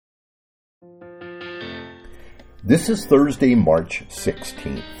This is Thursday, March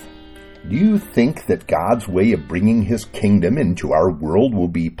 16th. Do you think that God's way of bringing His kingdom into our world will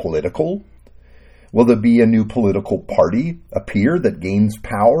be political? Will there be a new political party appear that gains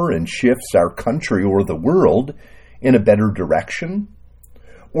power and shifts our country or the world in a better direction?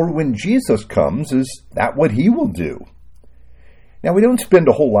 Or when Jesus comes, is that what He will do? Now, we don't spend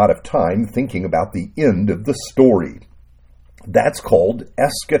a whole lot of time thinking about the end of the story. That's called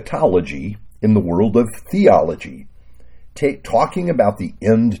eschatology in the world of theology, talking about the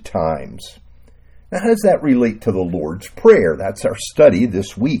end times. Now, how does that relate to the Lord's Prayer? That's our study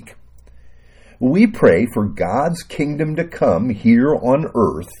this week. We pray for God's kingdom to come here on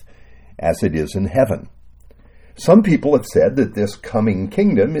earth as it is in heaven. Some people have said that this coming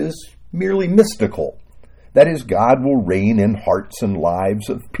kingdom is merely mystical. That is, God will reign in hearts and lives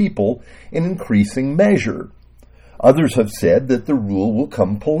of people in increasing measure. Others have said that the rule will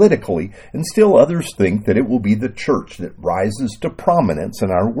come politically, and still others think that it will be the church that rises to prominence in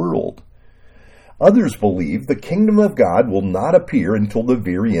our world. Others believe the kingdom of God will not appear until the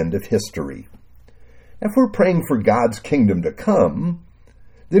very end of history. If we're praying for God's kingdom to come,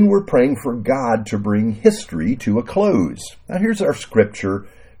 then we're praying for God to bring history to a close. Now here's our scripture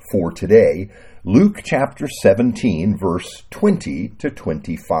for today, Luke chapter 17, verse 20 to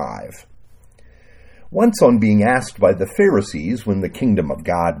 25. Once, on being asked by the Pharisees when the kingdom of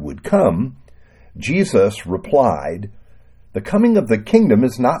God would come, Jesus replied, "The coming of the kingdom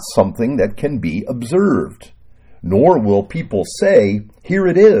is not something that can be observed, nor will people say, 'Here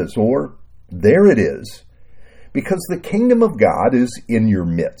it is,' or 'There it is,' because the kingdom of God is in your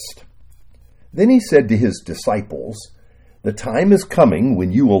midst." Then he said to his disciples, "The time is coming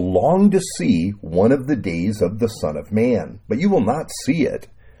when you will long to see one of the days of the Son of Man, but you will not see it.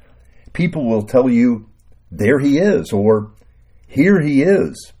 People will tell you, 'There he is,' or 'Here he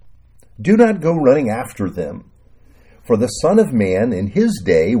is.' Do not go running after them. For the Son of Man in his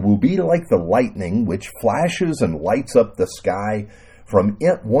day will be like the lightning which flashes and lights up the sky from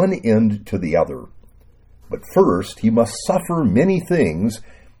one end to the other. But first he must suffer many things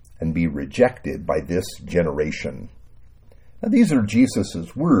and be rejected by this generation." Now, these are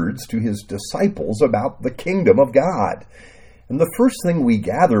Jesus' words to his disciples about the kingdom of God. And the first thing we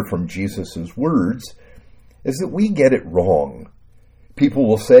gather from Jesus' words is that we get it wrong. People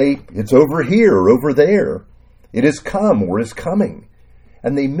will say, "It's over here or over there. It has come or is coming."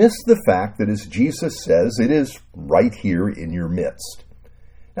 And they miss the fact that, as Jesus says, it is right here in your midst.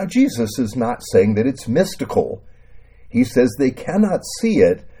 Now, Jesus is not saying that it's mystical. He says they cannot see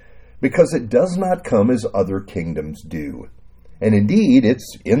it because it does not come as other kingdoms do. And indeed,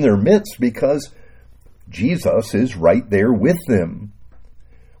 it's in their midst because Jesus is right there with them.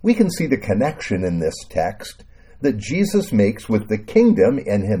 We can see the connection in this text that Jesus makes with the kingdom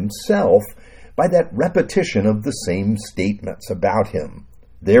and himself by that repetition of the same statements about him.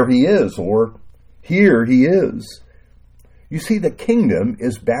 "There he is," or "Here he is." You see, the kingdom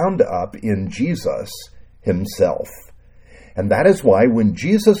is bound up in Jesus himself. And that is why when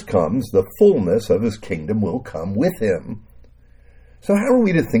Jesus comes, the fullness of his kingdom will come with him. So how are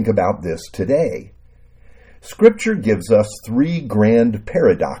we to think about this today? Scripture gives us three grand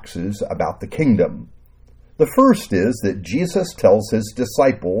paradoxes about the kingdom. The first is that Jesus tells his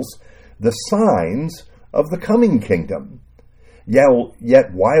disciples the signs of the coming kingdom.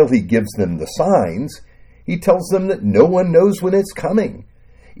 Yet while he gives them the signs, he tells them that no one knows when it's coming.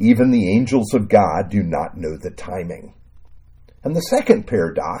 Even the angels of God do not know the timing. And the second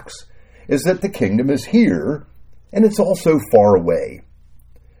paradox is that the kingdom is here, and it's also far away.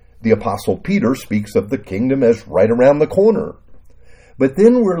 The Apostle Peter speaks of the kingdom as right around the corner. But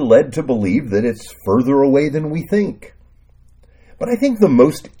then we're led to believe that it's further away than we think. But I think the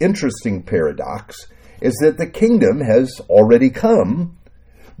most interesting paradox is that the kingdom has already come,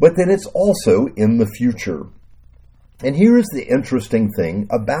 but then it's also in the future. And here is the interesting thing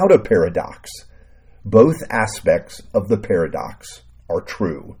about a paradox. Both aspects of the paradox are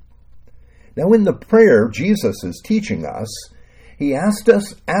true. Now, in the prayer Jesus is teaching us, he asks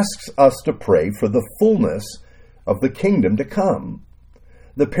us to pray for the fullness of the kingdom to come.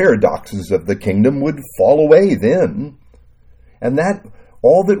 The paradoxes of the kingdom would fall away then, and that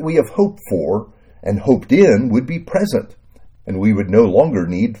all that we have hoped for and hoped in would be present, and we would no longer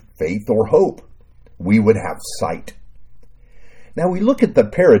need faith or hope. We would have sight. Now, we look at the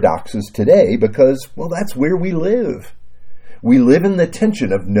paradoxes today because, well, that's where we live. We live in the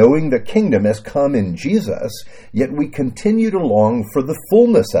tension of knowing the kingdom has come in Jesus, yet we continue to long for the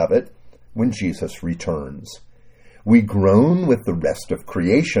fullness of it when Jesus returns. We groan with the rest of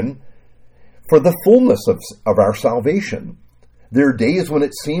creation for the fullness of our salvation. There are days when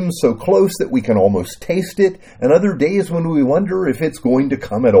it seems so close that we can almost taste it, and other days when we wonder if it's going to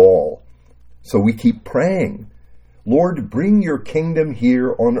come at all. So we keep praying, Lord, bring your kingdom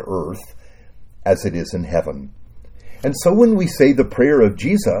here on earth as it is in heaven. And so when we say the prayer of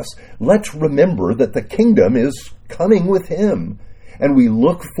Jesus, let's remember that the kingdom is coming with him, and we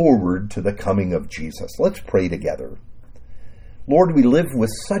look forward to the coming of Jesus. Let's pray together. Lord, we live with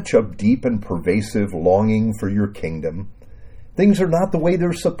such a deep and pervasive longing for your kingdom. Things are not the way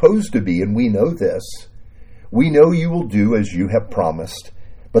they're supposed to be, and we know this. We know you will do as you have promised,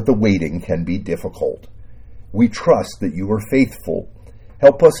 but the waiting can be difficult. We trust that you are faithful.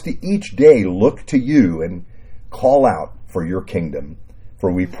 Help us to each day look to you and call out for your kingdom.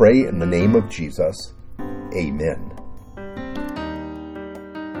 For we pray in the name of Jesus. Amen.